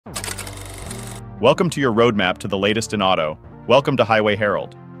Welcome to your roadmap to the latest in auto. Welcome to Highway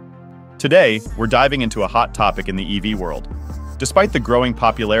Herald. Today, we're diving into a hot topic in the EV world. Despite the growing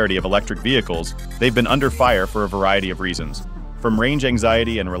popularity of electric vehicles, they've been under fire for a variety of reasons, from range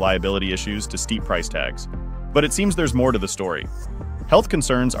anxiety and reliability issues to steep price tags. But it seems there's more to the story. Health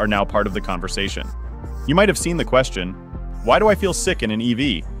concerns are now part of the conversation. You might have seen the question, "Why do I feel sick in an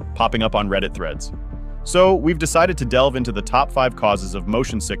EV?" popping up on Reddit threads. So, we've decided to delve into the top 5 causes of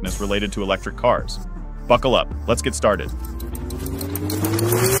motion sickness related to electric cars. Buckle up, let's get started.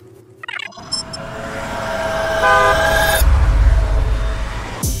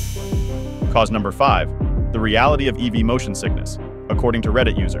 Cause number 5, the reality of EV motion sickness, according to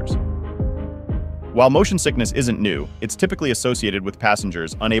Reddit users. While motion sickness isn't new, it's typically associated with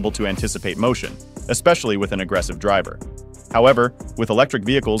passengers unable to anticipate motion, especially with an aggressive driver. However, with electric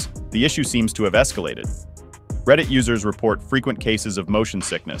vehicles, the issue seems to have escalated. Reddit users report frequent cases of motion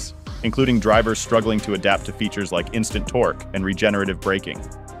sickness, including drivers struggling to adapt to features like instant torque and regenerative braking.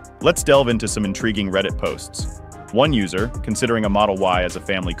 Let's delve into some intriguing Reddit posts. One user, considering a Model Y as a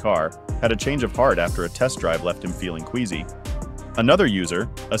family car, had a change of heart after a test drive left him feeling queasy. Another user,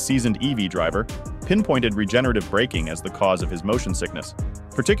 a seasoned EV driver, pinpointed regenerative braking as the cause of his motion sickness,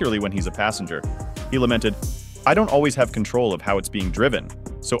 particularly when he's a passenger. He lamented, "I don't always have control of how it's being driven,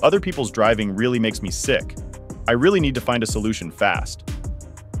 so other people's driving really makes me sick. I really need to find a solution fast."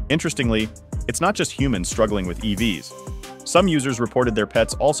 Interestingly, it's not just humans struggling with EVs. Some users reported their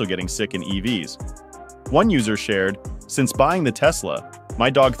pets also getting sick in EVs. One user shared, "Since buying the Tesla, my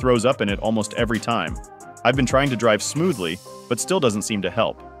dog throws up in it almost every time. I've been trying to drive smoothly, but still doesn't seem to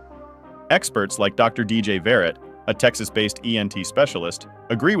help." Experts like Dr. DJ Verrett, a Texas-based ENT specialist,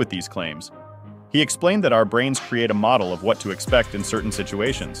 agree with these claims. He explained that our brains create a model of what to expect in certain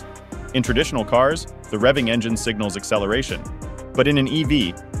situations. In traditional cars, the revving engine signals acceleration. But in an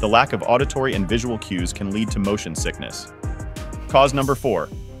EV, the lack of auditory and visual cues can lead to motion sickness. Cause number 4,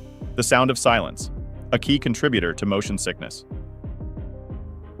 the sound of silence, a key contributor to motion sickness.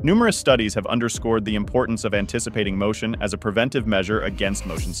 Numerous studies have underscored the importance of anticipating motion as a preventive measure against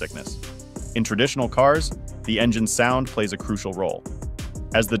motion sickness. In traditional cars, the engine's sound plays a crucial role.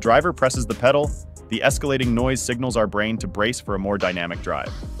 As the driver presses the pedal, the escalating noise signals our brain to brace for a more dynamic drive.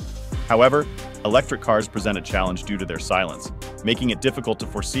 However, electric cars present a challenge due to their silence, making it difficult to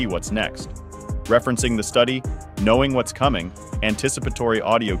foresee what's next. Referencing the study, knowing what's coming, anticipatory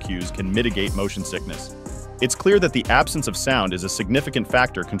audio cues can mitigate motion sickness. It's clear that the absence of sound is a significant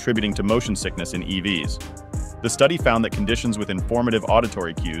factor contributing to motion sickness in EVs. The study found that conditions with informative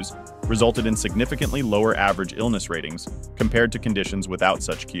auditory cues resulted in significantly lower average illness ratings compared to conditions without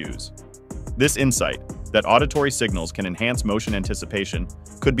such cues. This insight, that auditory signals can enhance motion anticipation,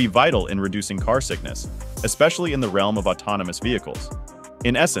 could be vital in reducing car sickness, especially in the realm of autonomous vehicles.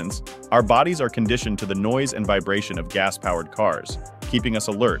 In essence, our bodies are conditioned to the noise and vibration of gas-powered cars, keeping us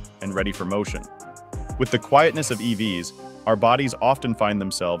alert and ready for motion. With the quietness of EVs, our bodies often find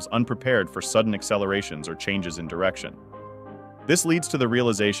themselves unprepared for sudden accelerations or changes in direction. This leads to the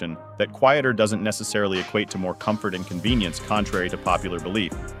realization that quieter doesn't necessarily equate to more comfort and convenience, contrary to popular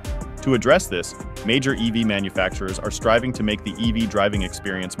belief. To address this, major EV manufacturers are striving to make the EV driving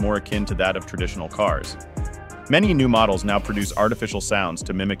experience more akin to that of traditional cars. Many new models now produce artificial sounds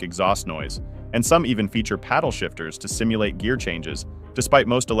to mimic exhaust noise, and some even feature paddle shifters to simulate gear changes, despite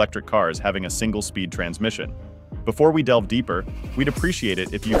most electric cars having a single-speed transmission. Before we delve deeper, we'd appreciate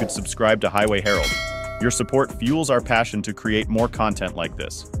it if you could subscribe to Highway Herald. Your support fuels our passion to create more content like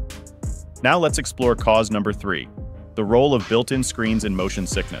this. Now let's explore cause number 3, the role of built-in screens in motion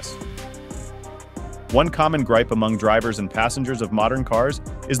sickness. One common gripe among drivers and passengers of modern cars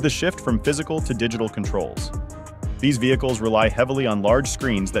is the shift from physical to digital controls. These vehicles rely heavily on large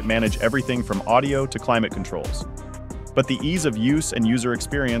screens that manage everything from audio to climate controls. But the ease of use and user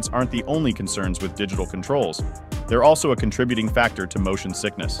experience aren't the only concerns with digital controls. They're also a contributing factor to motion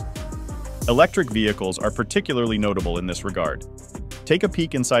sickness. Electric vehicles are particularly notable in this regard. Take a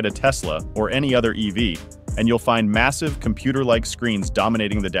peek inside a Tesla or any other EV, and you'll find massive computer-like screens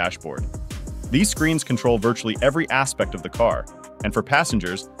dominating the dashboard. These screens control virtually every aspect of the car, and for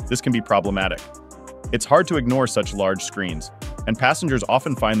passengers, this can be problematic. It's hard to ignore such large screens, and passengers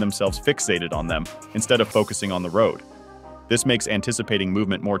often find themselves fixated on them instead of focusing on the road. This makes anticipating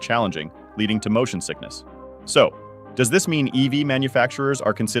movement more challenging, leading to motion sickness. So, does this mean EV manufacturers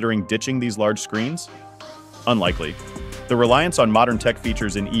are considering ditching these large screens? Unlikely. The reliance on modern tech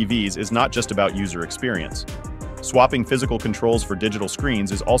features in EVs is not just about user experience. Swapping physical controls for digital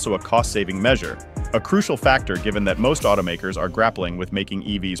screens is also a cost-saving measure, a crucial factor given that most automakers are grappling with making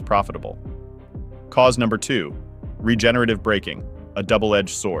EVs profitable. Cause number 2, regenerative braking, a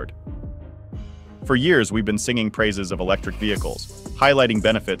double-edged sword. For years, we've been singing praises of electric vehicles, highlighting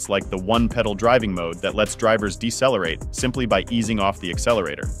benefits like the one-pedal driving mode that lets drivers decelerate simply by easing off the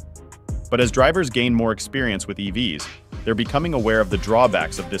accelerator. But as drivers gain more experience with EVs, they're becoming aware of the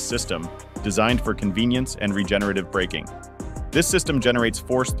drawbacks of this system, designed for convenience and regenerative braking. This system generates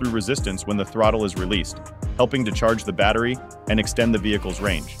force through resistance when the throttle is released, helping to charge the battery and extend the vehicle's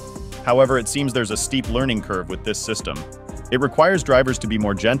range. However, it seems there's a steep learning curve with this system. It requires drivers to be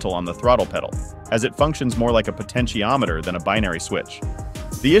more gentle on the throttle pedal, as it functions more like a potentiometer than a binary switch.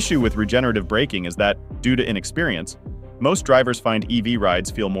 The issue with regenerative braking is that, due to inexperience, most drivers find EV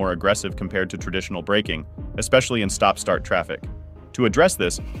rides feel more aggressive compared to traditional braking, especially in stop-start traffic. To address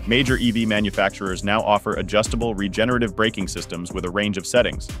this, major EV manufacturers now offer adjustable regenerative braking systems with a range of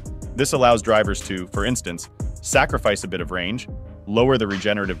settings. This allows drivers to, for instance, sacrifice a bit of range, lower the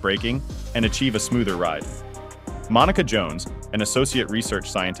regenerative braking, and achieve a smoother ride. Monica Jones, an associate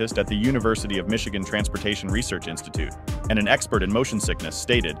research scientist at the University of Michigan Transportation Research Institute and an expert in motion sickness,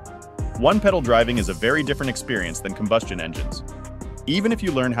 stated, "One-pedal driving is a very different experience than combustion engines. Even if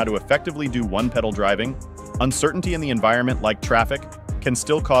you learn how to effectively do one-pedal driving, uncertainty in the environment like traffic can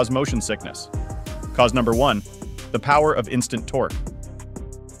still cause motion sickness." Cause number 1, the power of instant torque.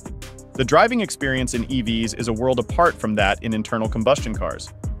 The driving experience in EVs is a world apart from that in internal combustion cars.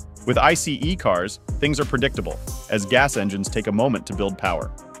 With ICE cars, things are predictable, as gas engines take a moment to build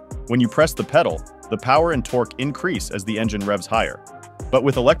power. When you press the pedal, the power and torque increase as the engine revs higher. But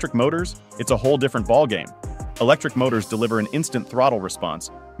with electric motors, it's a whole different ballgame. Electric motors deliver an instant throttle response,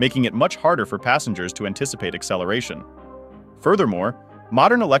 making it much harder for passengers to anticipate acceleration. Furthermore,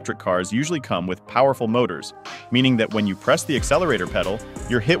 modern electric cars usually come with powerful motors, meaning that when you press the accelerator pedal,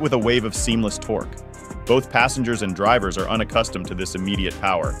 you're hit with a wave of seamless torque. Both passengers and drivers are unaccustomed to this immediate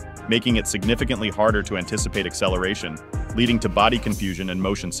power, making it significantly harder to anticipate acceleration, leading to body confusion and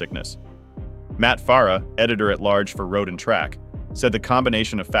motion sickness. Matt Farah, editor-at-large for Road and Track, said the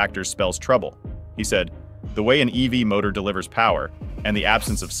combination of factors spells trouble. He said, "The way an EV motor delivers power and the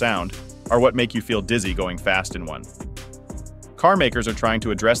absence of sound are what make you feel dizzy going fast in one." Car makers are trying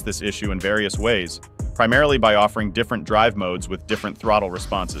to address this issue in various ways, primarily by offering different drive modes with different throttle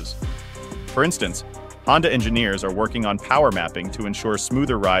responses. For instance, Honda engineers are working on power mapping to ensure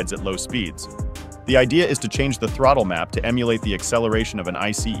smoother rides at low speeds. The idea is to change the throttle map to emulate the acceleration of an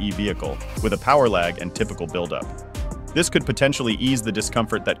ICE vehicle, with a power lag and typical buildup. This could potentially ease the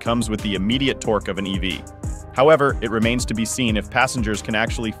discomfort that comes with the immediate torque of an EV. However, it remains to be seen if passengers can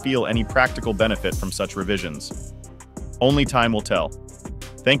actually feel any practical benefit from such revisions. Only time will tell.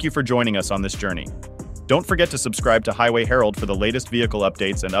 Thank you for joining us on this journey. Don't forget to subscribe to Highway Herald for the latest vehicle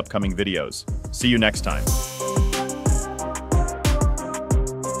updates and upcoming videos. See you next time.